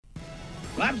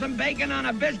Slap some bacon on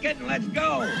a biscuit and let's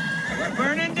go. We're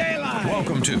burning daylight.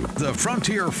 Welcome to the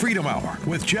Frontier Freedom Hour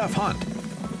with Jeff Hunt.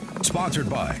 Sponsored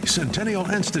by Centennial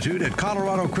Institute at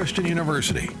Colorado Christian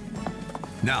University.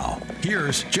 Now,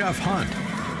 here's Jeff Hunt.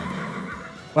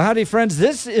 Well, howdy, friends.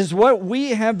 This is what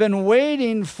we have been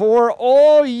waiting for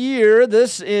all year.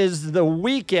 This is the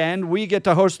weekend. We get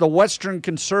to host the Western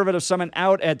Conservative Summit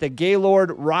out at the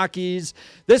Gaylord Rockies.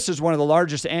 This is one of the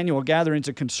largest annual gatherings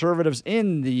of conservatives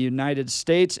in the United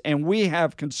States, and we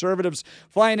have conservatives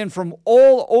flying in from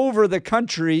all over the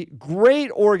country,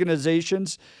 great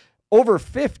organizations. Over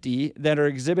 50 that are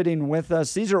exhibiting with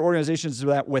us. These are organizations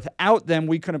that without them,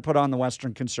 we couldn't put on the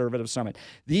Western Conservative Summit.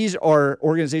 These are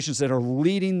organizations that are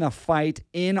leading the fight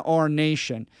in our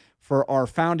nation for our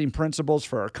founding principles,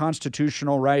 for our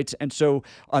constitutional rights. And so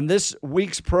on this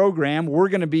week's program, we're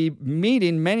going to be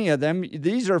meeting many of them.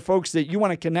 These are folks that you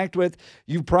want to connect with.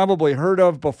 You've probably heard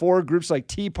of before, groups like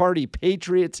Tea Party,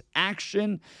 Patriots,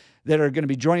 Action, that are going to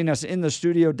be joining us in the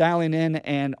studio, dialing in,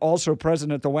 and also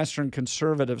present at the Western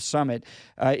Conservative Summit.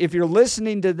 If you're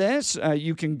listening to this,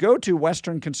 you can go to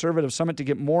Western Conservative Summit to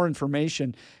get more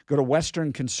information. Go to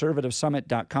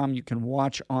westernconservativesummit.com. You can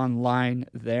watch online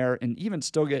there and even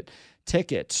still get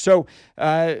tickets. So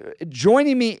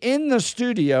joining me in the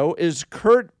studio is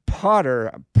Kurt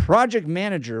Potter, project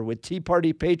manager with Tea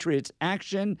Party Patriots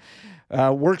Action.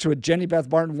 Works with Jenny Beth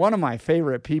Barton, one of my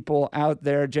favorite people out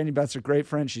there. Jenny Beth's a great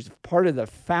friend. She's part of the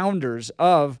founders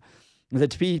of the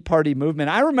Tea Party movement.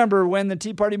 I remember when the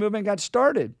Tea Party movement got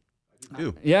started.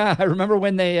 Yeah, I remember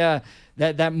when they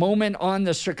that moment on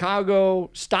the Chicago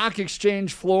Stock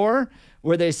Exchange floor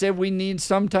where they said we need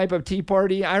some type of Tea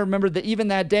Party. I remember that even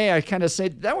that day I kind of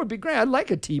said, that would be great. I'd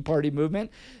like a Tea Party movement.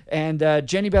 And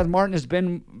Jenny Beth Martin has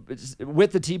been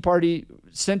with the Tea Party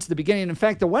since the beginning. In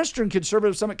fact, the Western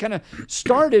Conservative Summit kind of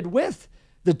started with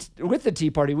the Tea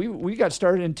Party. We got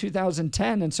started in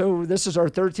 2010, and so this is our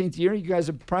 13th year. You guys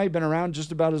have probably been around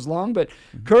just about as long. But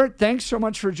Kurt, thanks so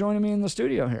much for joining me in the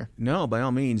studio here. No, by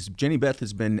all means. Jenny Beth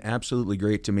has been absolutely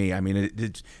great to me. I mean,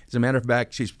 as a matter of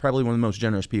fact, she's probably one of the most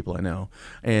generous people I know.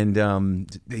 And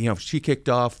she kicked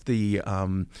off the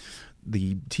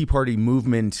Tea Party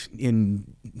movement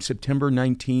in September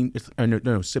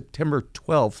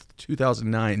 12th,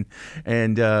 2009.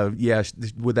 And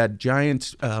with that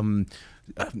giant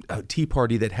Tea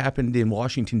Party that happened in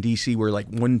Washington, D.C., where like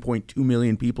 1.2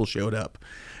 million people showed up.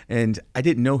 And I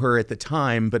didn't know her at the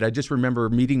time, but I just remember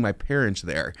meeting my parents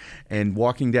there and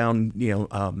walking down,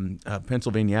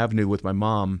 Pennsylvania Avenue with my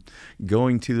mom,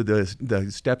 going to the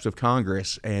steps of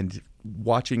Congress and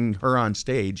watching her on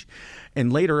stage.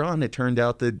 And later on, it turned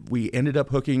out that we ended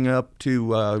up hooking up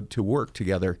to work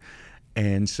together.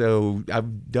 And so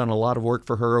I've done a lot of work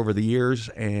for her over the years,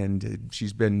 and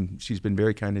she's been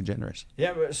very kind and generous.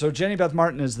 Yeah, so Jenny Beth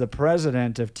Martin is the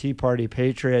president of Tea Party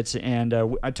Patriots, and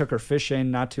I took her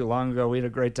fishing not too long ago. We had a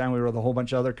great time. We were with a whole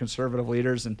bunch of other conservative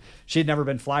leaders, and she'd never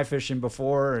been fly fishing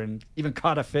before and even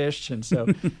caught a fish, and so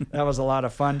that was a lot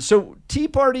of fun. So Tea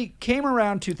Party came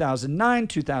around 2009,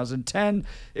 2010.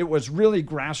 It was really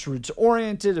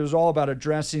grassroots-oriented. It was all about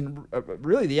addressing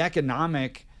really the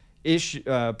economic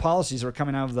policies are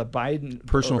coming out of the Biden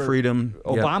personal freedom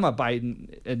Obama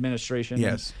Biden administration.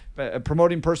 Yes,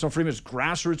 promoting personal freedom is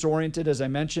grassroots oriented, as I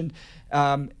mentioned.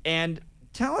 And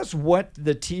tell us what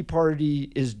the Tea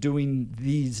Party is doing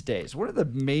these days. What are the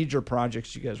major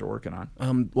projects you guys are working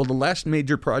on? Well, the last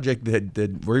major project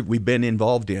that we've been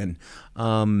involved in.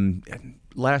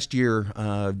 Last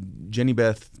year, Jenny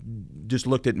Beth just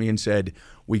looked at me and said,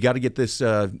 "We got to get this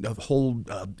whole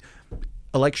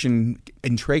election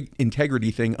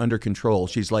integrity thing under control."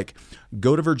 She's like,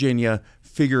 go to Virginia,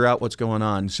 figure out what's going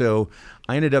on. So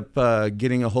I ended up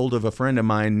getting a hold of a friend of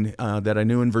mine that I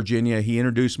knew in Virginia. He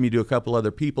introduced me to a couple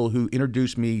other people who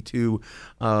introduced me to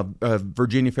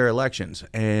Virginia Fair Elections.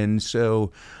 And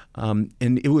so and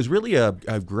it was really a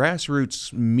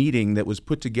grassroots meeting that was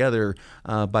put together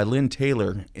by Lynn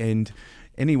Taylor. And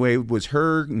anyway, it was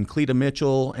her and Cleta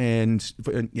Mitchell and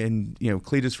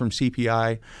Cleta's from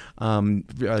CPI.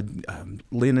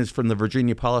 Lynn is from the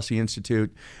Virginia Policy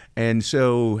Institute. And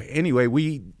so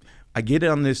anyway, I get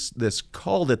on this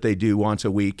call that they do once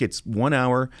a week. It's 1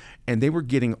 hour, and they were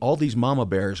getting all these mama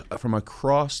bears from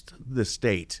across the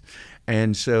state.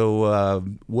 And so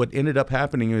what ended up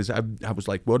happening is I was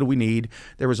like, what do we need?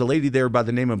 There was a lady there by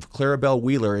the name of Clarabelle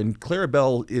Wheeler, and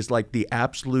Clarabelle is like the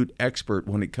absolute expert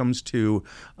when it comes to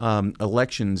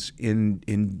elections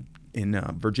in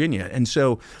Virginia. And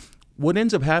so what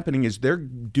ends up happening is they're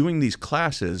doing these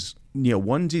classes,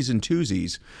 onesies and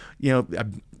twosies.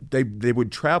 They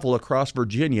would travel across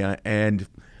Virginia and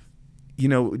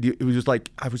it was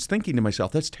like I was thinking to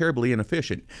myself, that's terribly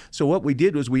inefficient. So what we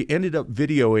did was we ended up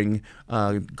videoing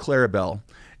Clarabelle.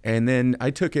 And then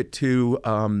I took it to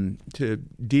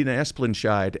Dina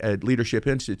Esplinshide at Leadership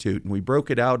Institute, and we broke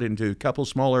it out into a couple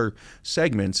smaller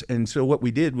segments. And so what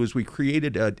we did was we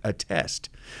created a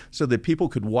test so that people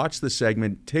could watch the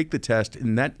segment, take the test,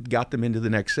 and that got them into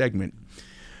the next segment.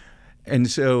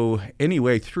 And so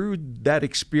anyway, through that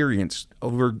experience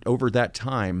over that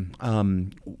time,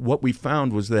 what we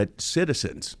found was that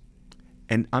citizens,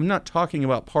 and I'm not talking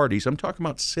about parties, I'm talking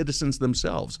about citizens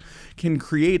themselves, can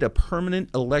create a permanent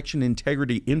election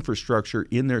integrity infrastructure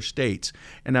in their states.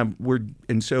 And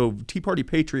so Tea Party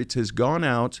Patriots has gone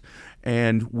out,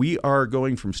 and we are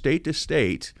going from state to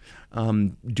state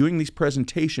doing these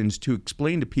presentations to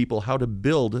explain to people how to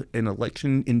build an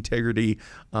election integrity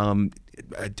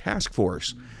task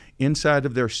force inside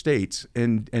of their states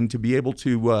and to be able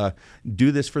to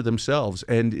do this for themselves.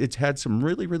 And it's had some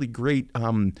really, really great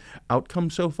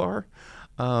outcomes so far.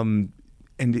 I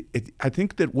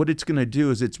think that what it's going to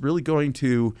do is it's really going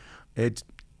to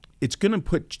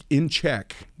put in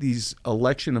check these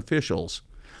election officials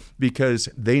because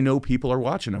they know people are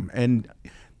watching them. And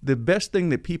the best thing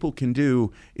that people can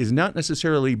do is not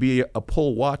necessarily be a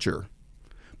poll watcher,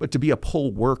 but to be a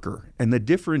poll worker. And the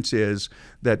difference is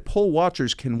that poll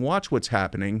watchers can watch what's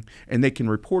happening and they can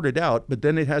report it out, but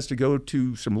then it has to go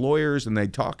to some lawyers and they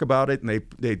talk about it and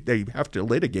they have to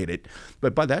litigate it.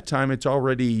 But by that time, it's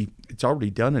already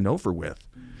done and over with.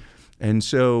 And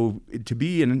so to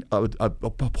be a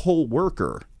poll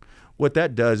worker, what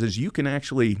that does is you can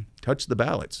actually touch the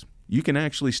ballots. You can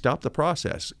actually stop the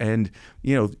process. And,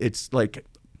 it's like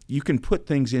you can put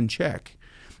things in check.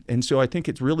 And so I think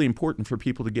it's really important for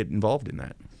people to get involved in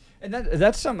that. And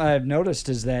that's something I've noticed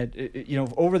is that,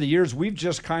 over the years, we've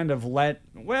just kind of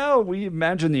we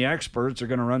imagine the experts are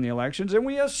going to run the elections, and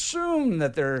we assume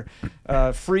that they're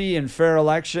free and fair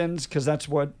elections because that's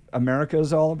what America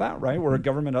is all about, right? We're a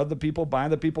government of the people, by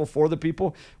the people, for the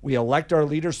people. We elect our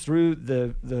leaders through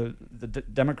the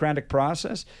democratic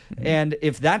process. Mm-hmm. And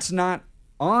if that's not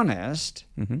honest,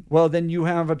 well, then you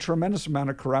have a tremendous amount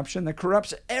of corruption that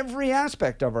corrupts every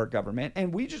aspect of our government.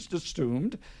 And we just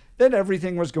assumed that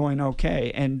everything was going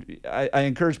okay. And I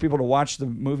encourage people to watch the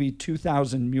movie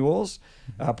 2,000 Mules,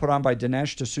 put on by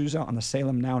Dinesh D'Souza on the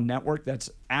Salem Now Network.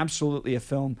 That's absolutely a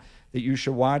film that you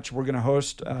should watch. We're going to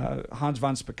host Hans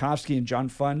von Spakovsky and John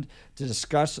Fund to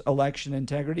discuss election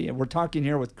integrity. And we're talking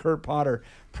here with Kurt Potter,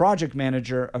 project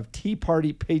manager of Tea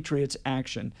Party Patriots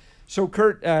Action. So,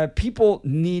 Kurt, people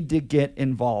need to get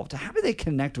involved. How do they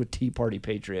connect with Tea Party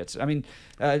Patriots? I mean,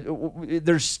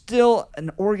 there's still an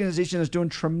organization that's doing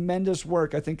tremendous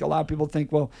work. I think a lot of people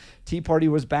think, well, Tea Party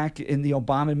was back in the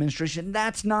Obama administration.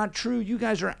 That's not true. You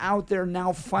guys are out there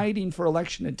now fighting for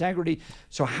election integrity.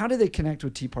 So how do they connect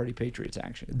with Tea Party Patriots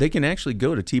Action? They can actually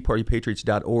go to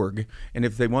teapartypatriots.org. And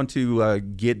if they want to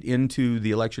get into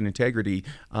the election integrity,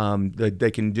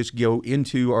 they can just go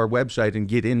into our website and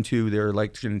get into their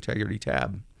election integrity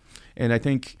tab. And I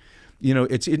think,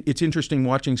 it's interesting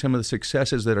watching some of the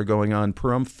successes that are going on.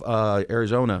 Pahrump,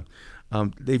 Arizona,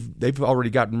 they've already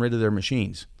gotten rid of their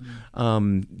machines.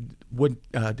 What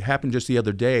happened just the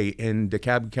other day in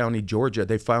DeKalb County, Georgia,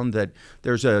 they found that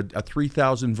there's a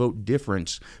 3,000 vote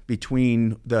difference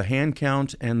between the hand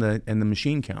count and the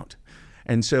machine count.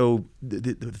 And so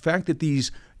the fact that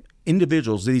these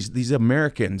individuals, these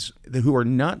Americans who are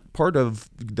not part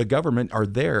of the government are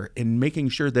there and making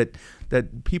sure that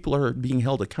people are being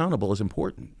held accountable is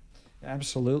important.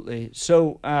 Absolutely.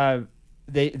 So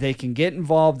they can get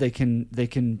involved. They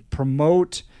can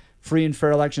promote free and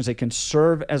fair elections. They can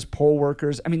serve as poll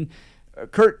workers. I mean,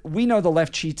 Kurt, we know the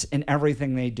left cheats in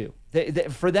everything they do.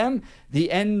 For them,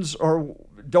 the ends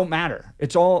don't matter.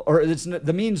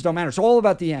 The means don't matter. It's all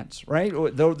about the ends, right?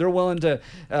 They're willing to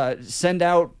send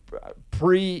out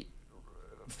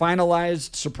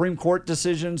pre-finalized Supreme Court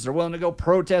decisions. They're willing to go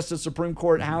protest at Supreme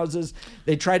Court houses.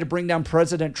 They tried to bring down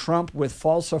President Trump with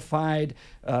falsified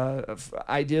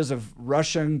ideas of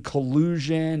Russian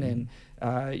collusion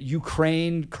and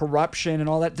Ukraine corruption and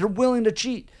all that. They're willing to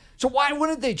cheat. So why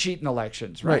wouldn't they cheat in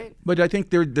elections, right? But I think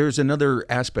there's another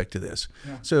aspect to this.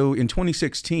 Yeah. So in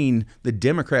 2016, the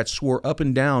Democrats swore up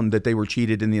and down that they were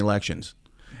cheated in the elections.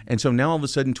 And so now all of a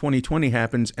sudden 2020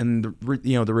 happens and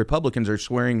the Republicans are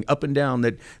swearing up and down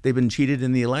that they've been cheated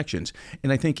in the elections.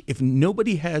 And I think if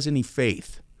nobody has any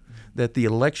faith that the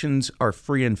elections are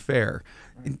free and fair,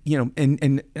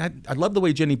 and I love the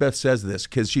way Jenny Beth says this,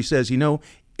 because she says,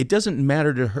 it doesn't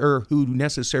matter to her who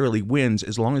necessarily wins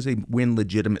as long as they win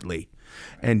legitimately.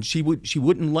 And she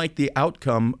wouldn't like the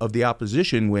outcome of the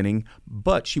opposition winning,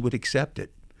 but she would accept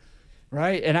it.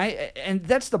 Right, and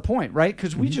that's the point, right?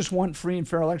 Because we just want free and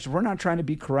fair elections. We're not trying to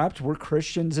be corrupt. We're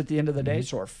Christians at the end of the day,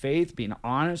 so our faith, being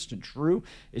honest and true,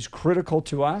 is critical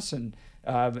to us. And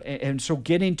so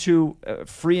getting to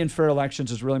free and fair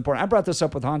elections is really important. I brought this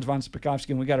up with Hans von Spakovsky,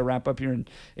 and we got to wrap up here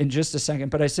in just a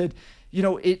second. But I said,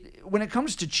 when it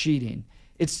comes to cheating,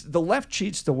 it's the left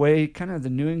cheats the way kind of the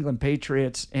New England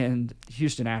Patriots and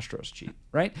Houston Astros cheat,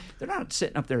 right? They're not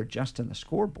sitting up there adjusting the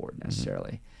scoreboard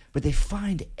necessarily. But they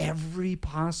find every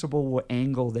possible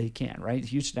angle they can, right?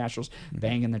 Houston Nationals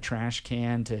banging the trash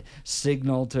can to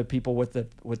signal to people what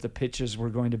the pitches were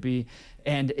going to be.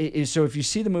 And so if you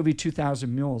see the movie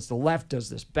 2,000 Mules, the left does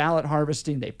this ballot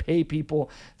harvesting. They pay people.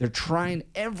 They're trying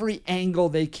every angle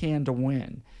they can to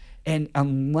win. And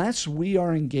unless we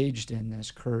are engaged in this,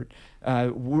 Kurt,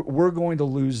 we're going to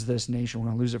lose this nation. We're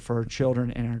going to lose it for our children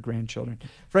and our grandchildren.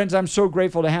 Friends, I'm so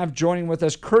grateful to have joining with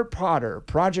us Kurt Potter,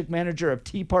 project manager of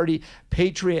Tea Party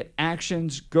Patriot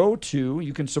Actions.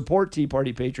 You can support Tea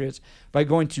Party Patriots by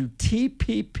going to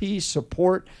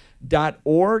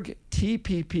tppsupport.org,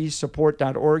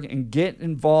 tppsupport.org, and get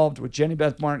involved with Jenny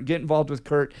Beth Martin, get involved with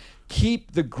Kurt.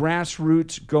 Keep the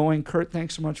grassroots going. Kurt,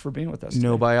 thanks so much for being with us today.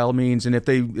 No, by all means. And if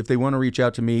they want to reach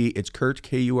out to me, it's Kurt,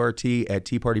 K-U-R-T, at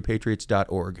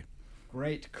teapartypatriots.org.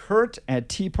 Great. Kurt at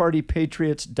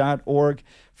teapartypatriots.org.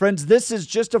 Friends, this is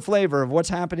just a flavor of what's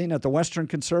happening at the Western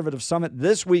Conservative Summit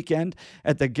this weekend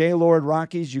at the Gaylord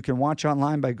Rockies. You can watch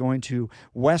online by going to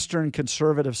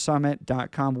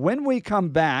westernconservativesummit.com. When we come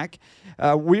back,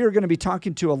 we are going to be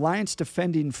talking to Alliance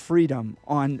Defending Freedom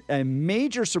on a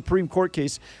major Supreme Court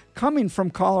case coming from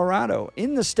Colorado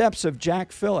in the steps of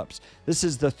Jack Phillips. This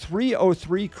is the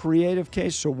 303 creative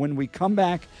case. So when we come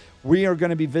back, we are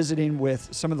going to be visiting with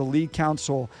some of the lead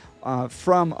counsel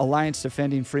from Alliance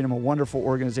Defending Freedom, a wonderful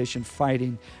organization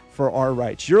fighting for our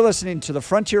rights. You're listening to the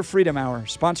Frontier Freedom Hour,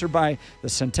 sponsored by the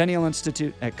Centennial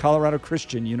Institute at Colorado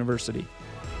Christian University.